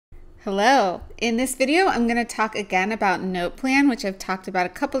Hello. In this video, I'm going to talk again about NotePlan, which I've talked about a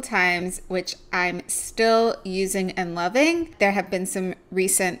couple times, which I'm still using and loving. There have been some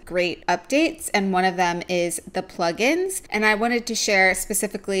recent great updates, and one of them is the plugins. And I wanted to share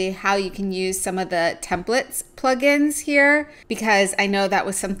specifically how you can use some of the templates plugins here, because I know that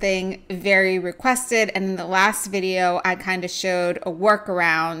was something very requested. And in the last video, I kind of showed a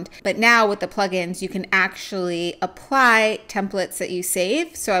workaround, but now with the plugins, you can actually apply templates that you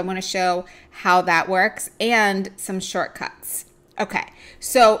save. So I want to show how that works and some shortcuts. Okay,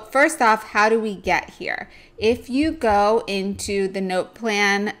 so first off, how do we get here? If you go into the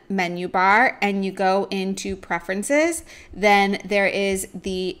NotePlan menu bar and you go into preferences, then there is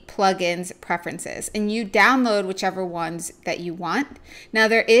the plugins preferences and you download whichever ones that you want. Now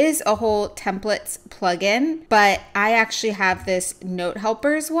there is a whole templates plugin, but I actually have this Note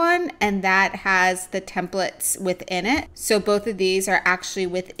Helpers one and that has the templates within it. So both of these are actually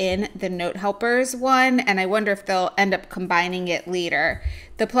within the Note Helpers one, and I wonder if they'll end up combining it later.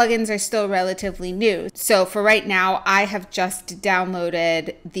 The plugins are still relatively new. So for right now, I have just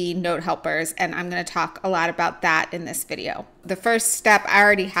downloaded the Note Helpers and I'm going to talk a lot about that in this video. The first step, I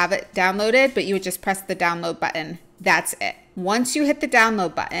already have it downloaded, but you would just press the download button. That's it. Once you hit the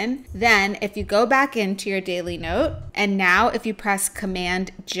download button, then if you go back into your daily note, and now if you press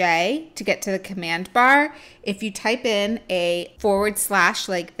Command J to get to the command bar, if you type in a /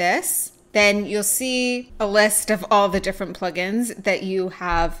 like this, then you'll see a list of all the different plugins that you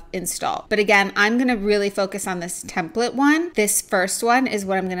have installed. But again, I'm gonna really focus on this template one. This first one is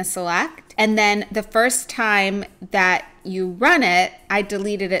what I'm gonna select. And then the first time that you run it, I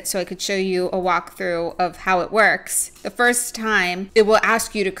deleted it so I could show you a walkthrough of how it works. The first time, it will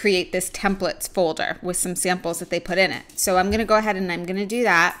ask you to create this templates folder with some samples that they put in it. So I'm gonna go ahead and I'm gonna do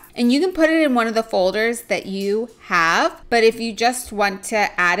that. And you can put it in one of the folders that you have, but if you just want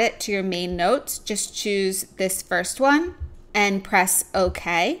to add it to your main notes, just choose this first one and press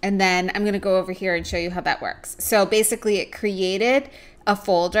OK. And then I'm gonna go over here and show you how that works. So basically it created a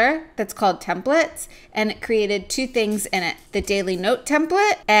folder that's called templates, and it created two things in it, the daily note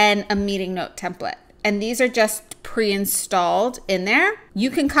template and a meeting note template. And these are just pre-installed in there.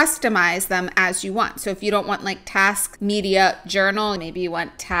 You can customize them as you want. So if you don't want like task, media, journal, maybe you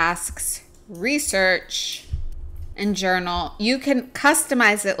want tasks, research, and journal, you can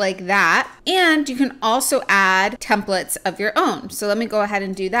customize it like that. And you can also add templates of your own. So let me go ahead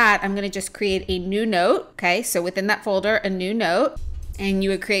and do that. I'm gonna just create a new note. Okay, so within that folder, a new note. And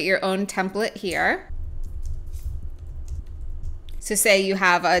you would create your own template here. So say you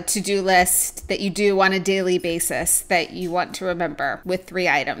have a to-do list that you do on a daily basis that you want to remember with 3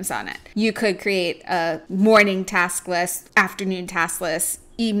 items on it. You could create a morning task list, afternoon task list,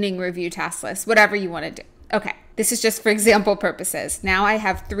 evening review task list, whatever you want to do. Okay, this is just for example purposes. Now I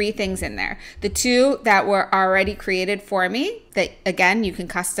have 3 things in there. The 2 that were already created for me, that again, you can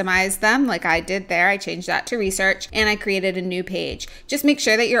customize them like I did there. I changed that to research and I created a new page. Just make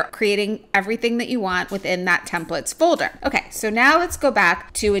sure that you're creating everything that you want within that templates folder. Okay, so now let's go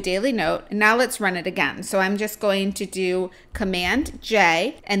back to a daily note and now let's run it again. So I'm just going to do Command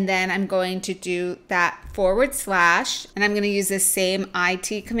J and then I'm going to do that / and I'm going to use this same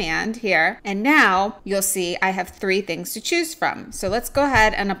IT command here. And now you'll see I have 3 things to choose from. So let's go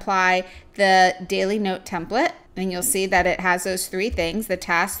ahead and apply the daily note template. And you'll see that it has those 3 things, the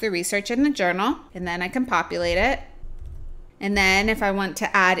task, the research, and the journal. And then I can populate it. And then if I want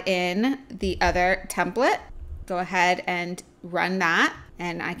to add in the other template, go ahead and run that.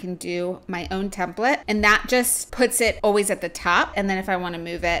 And I can do my own template. And that just puts it always at the top. And then if I want to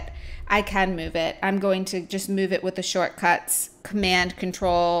move it, I can move it. I'm going to just move it with the shortcuts, Command,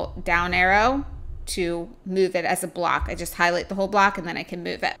 Control, down arrow, to move it as a block. I just highlight the whole block and then I can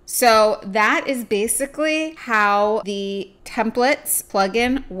move it. So that is basically how the templates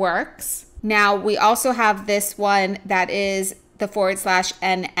plugin works. Now we also have this one that is the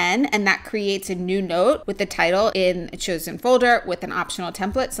 /NN, and that creates a new note with the title in a chosen folder with an optional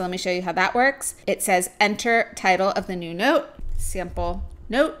template. So let me show you how that works. It says enter title of the new note, sample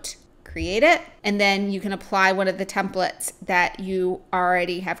note, create it, and then you can apply one of the templates that you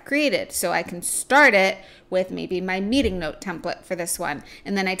already have created. So I can start it with maybe my meeting note template for this one,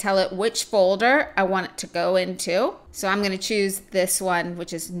 and then I tell it which folder I want it to go into. So I'm going to choose this one,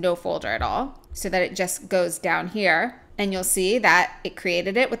 which is no folder at all, so that it just goes down here. And you'll see that it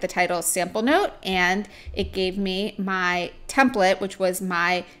created it with the title sample note, and it gave me my template, which was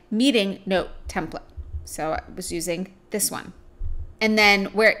my meeting note template. So I was using this one. And then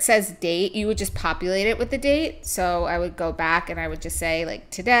where it says date, you would just populate it with the date. So I would go back and I would just say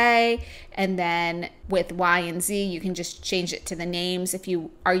like today, and then with Y and Z, you can just change it to the names if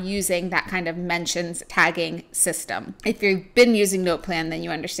you are using that kind of mentions tagging system. If you've been using NotePlan, then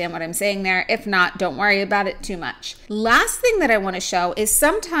you understand what I'm saying there. If not, don't worry about it too much. Last thing that I want to show is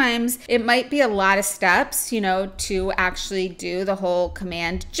sometimes it might be a lot of steps, you know, to actually do the whole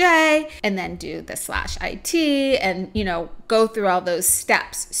Command J and then do the /IT and, you know, go through all those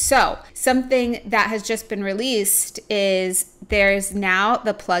steps. So something that has just been released is there's now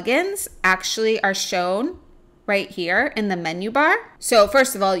the plugins actually are shown right here in the menu bar. So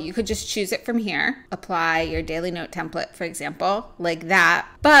first of all, you could just choose it from here, apply your daily note template, for example, like that.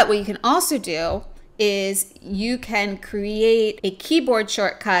 But what you can also do is you can create a keyboard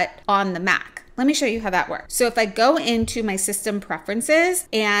shortcut on the Mac. Let me show you how that works. So if I go into my system preferences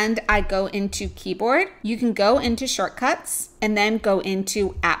and I go into keyboard, you can go into shortcuts and then go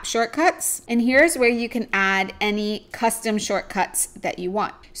into app shortcuts. And here's where you can add any custom shortcuts that you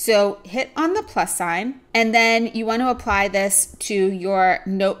want. So hit on the plus sign, and then you want to apply this to your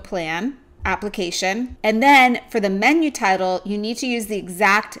NotePlan application. And then for the menu title, you need to use the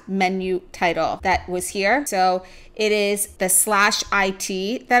exact menu title that was here. So it is the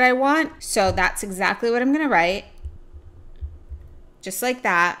 /IT that I want. So that's exactly what I'm going to write. Just like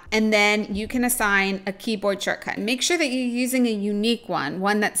that. And then you can assign a keyboard shortcut. Make sure that you're using a unique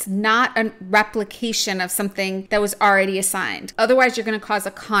one that's not a replication of something that was already assigned. Otherwise, you're going to cause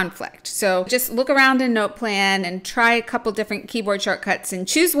a conflict. So just look around in NotePlan and try a couple different keyboard shortcuts and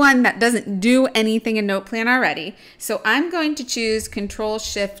choose one that doesn't do anything in NotePlan already. So I'm going to choose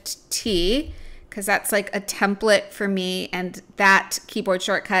Control-Shift-T, because that's like a template for me, and that keyboard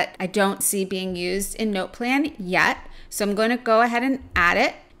shortcut I don't see being used in NotePlan yet. So I'm going to go ahead and add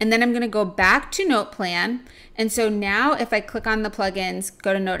it, and then I'm going to go back to NotePlan. And so now if I click on the plugins,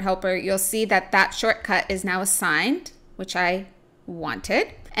 go to Note Helper, you'll see that that shortcut is now assigned, which I wanted.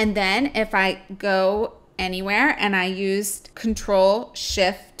 And then if I go anywhere and I used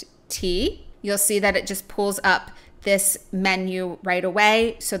Control-Shift-T, you'll see that it just pulls up this menu right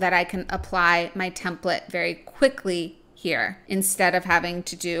away so that I can apply my template very quickly here instead of having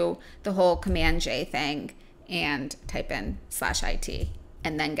to do the whole Command J thing and type in /IT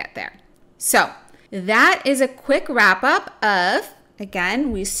and then get there. So that is a quick wrap up of,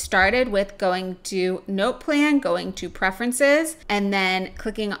 again, we started with going to NotePlan, going to preferences, and then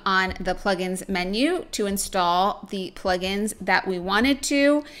clicking on the plugins menu to install the plugins that we wanted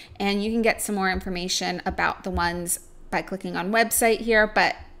to. And you can get some more information about the ones by clicking on website here.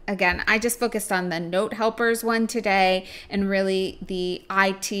 But again, I just focused on the Note Helpers one today, and really the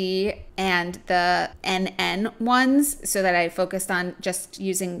IT and the NN ones, so that I focused on just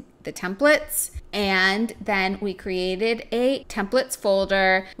using the templates. And then we created a templates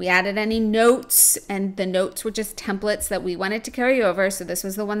folder. We added any notes, and the notes were just templates that we wanted to carry over. So this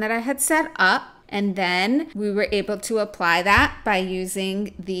was the one that I had set up. And then we were able to apply that by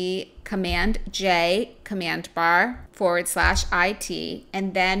using the Command J command bar /IT.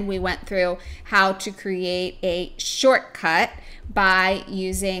 And then we went through how to create a shortcut by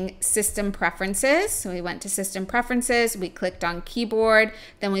using system preferences. So we went to system preferences, we clicked on keyboard,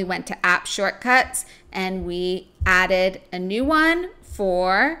 then we went to app shortcuts, and we added a new one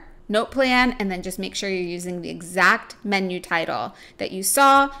for NotePlan, and then just make sure you're using the exact menu title that you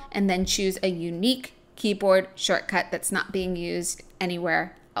saw, and then choose a unique keyboard shortcut that's not being used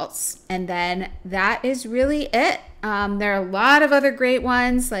anywhere else. And then that is really it. There are a lot of other great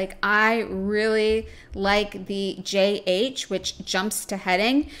ones. Like I really like the JH, which jumps to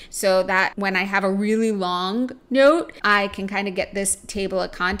heading, so that when I have a really long note, I can kind of get this table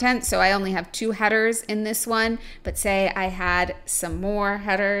of contents. So I only have 2 headers in this one, but say I had some more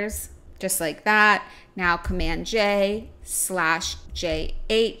headers, just like that. Now Command J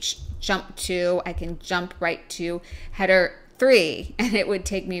 /JH jump to, I can jump right to header 3, and it would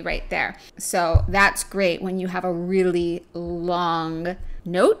take me right there. So that's great when you have a really long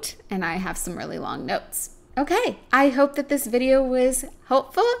note, and I have some really long notes. Okay, I hope that this video was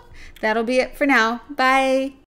helpful. That'll be it for now. Bye.